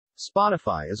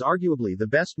Spotify is arguably the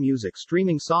best music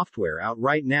streaming software out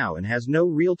right now and has no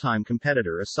real-time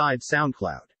competitor aside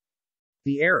SoundCloud.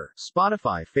 The error,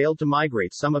 "Spotify failed to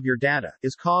migrate some of your data,"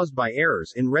 is caused by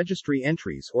errors in registry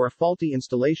entries or a faulty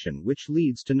installation, which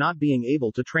leads to not being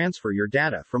able to transfer your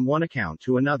data from one account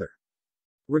to another.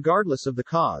 Regardless of the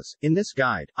cause, in this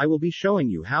guide, I will be showing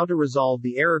you how to resolve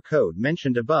the error code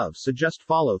mentioned above, so just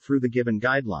follow through the given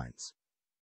guidelines.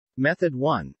 Method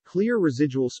 1. Clear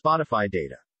residual Spotify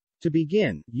data. To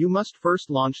begin, you must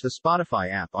first launch the Spotify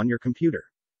app on your computer.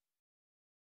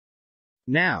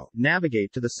 Now,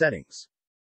 navigate to the settings.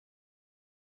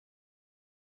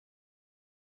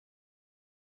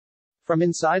 From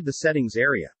inside the settings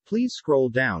area, please scroll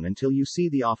down until you see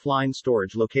the offline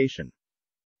storage location.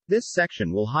 This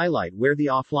section will highlight where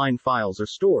the offline files are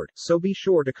stored, so be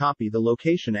sure to copy the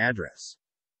location address.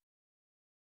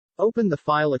 Open the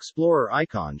File Explorer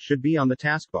icon should be on the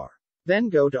taskbar. Then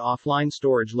go to Offline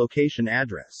Storage Location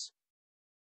Address.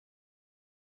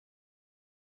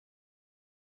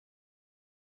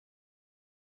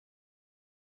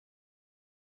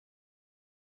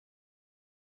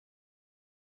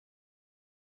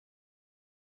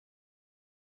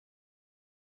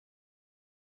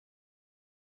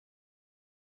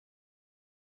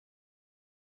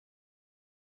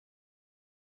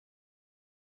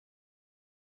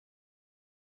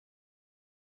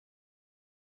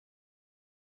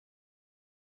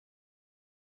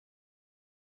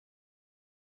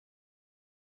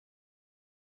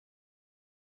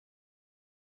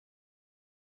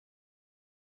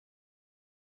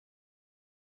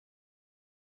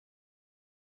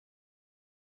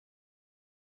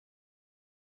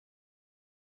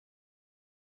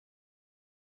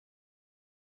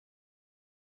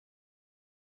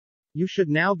 You should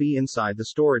now be inside the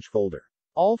storage folder.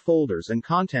 All folders and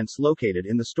contents located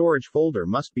in the storage folder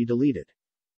must be deleted.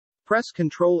 Press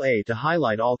Ctrl A to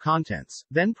highlight all contents,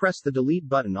 then press the delete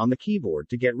button on the keyboard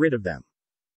to get rid of them.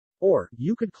 Or,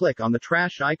 you could click on the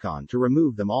trash icon to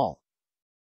remove them all.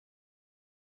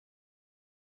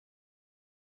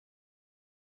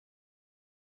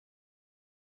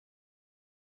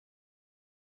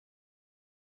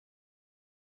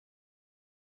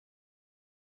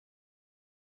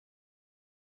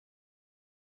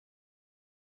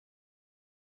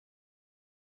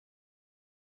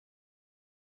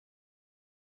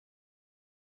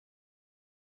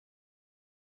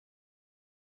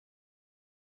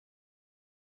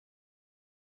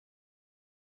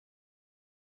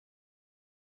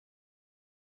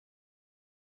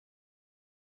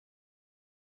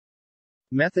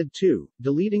 Method 2.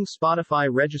 Deleting Spotify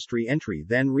registry entry,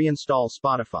 then reinstall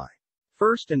Spotify.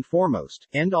 First and foremost,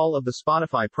 end all of the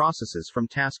Spotify processes from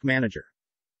Task Manager.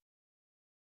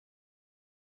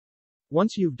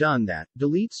 Once you've done that,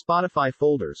 delete Spotify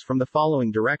folders from the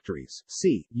following directories: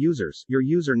 C. Users, your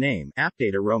username, app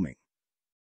data roaming.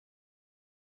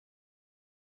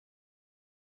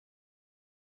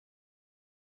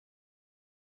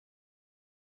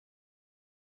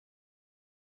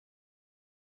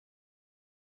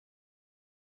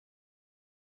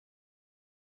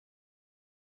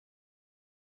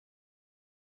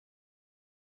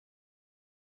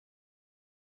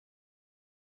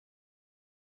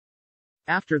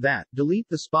 After that, delete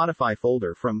the Spotify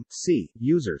folder from C.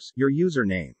 Users, your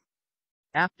username,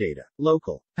 app data,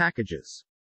 local, packages.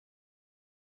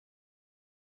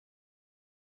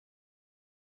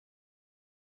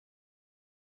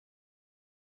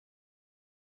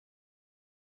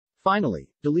 Finally,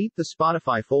 delete the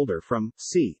Spotify folder from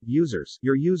C. Users,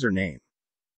 your username,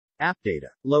 app data,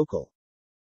 local.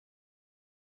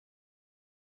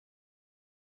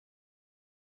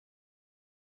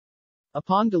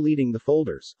 Upon deleting the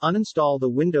folders, uninstall the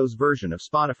Windows version of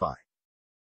Spotify.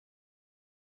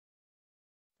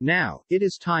 Now, it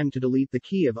is time to delete the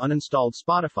key of uninstalled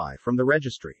Spotify from the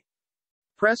registry.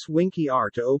 Press Wing key R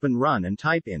to open Run and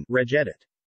type in regedit.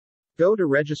 Go to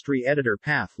Registry Editor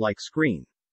path like screen.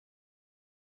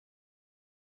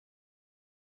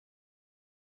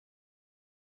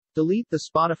 Delete the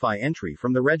Spotify entry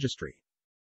from the registry.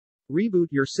 Reboot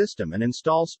your system and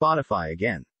install Spotify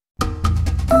again.